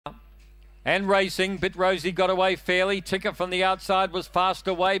and racing. Bit Rosie got away fairly. Ticker from the outside was fast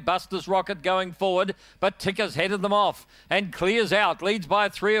away. Buster's Rocket going forward, but Ticker's headed them off and clears out. Leads by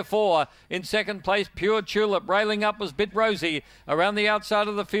 3 or 4. In second place, Pure Tulip. Railing up was Bit Rosie. Around the outside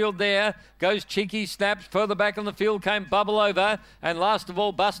of the field there goes Cheeky Snaps. Further back in the field came Bubble Over. And last of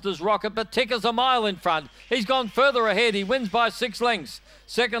all, Buster's Rocket. But Ticker's a mile in front. He's gone further ahead. He wins by 6 lengths.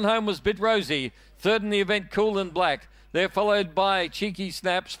 Second home was Bit Rosie. Third in the event, Cool and Black. They're followed by Cheeky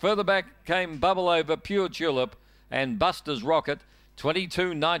Snaps. Further back came Bubble Over, Pure Tulip, and Buster's Rocket.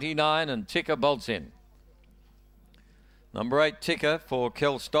 22.99 and Ticker bolts in. Number 8 Ticker for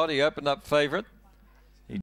Kel Stott. He opened up favourite.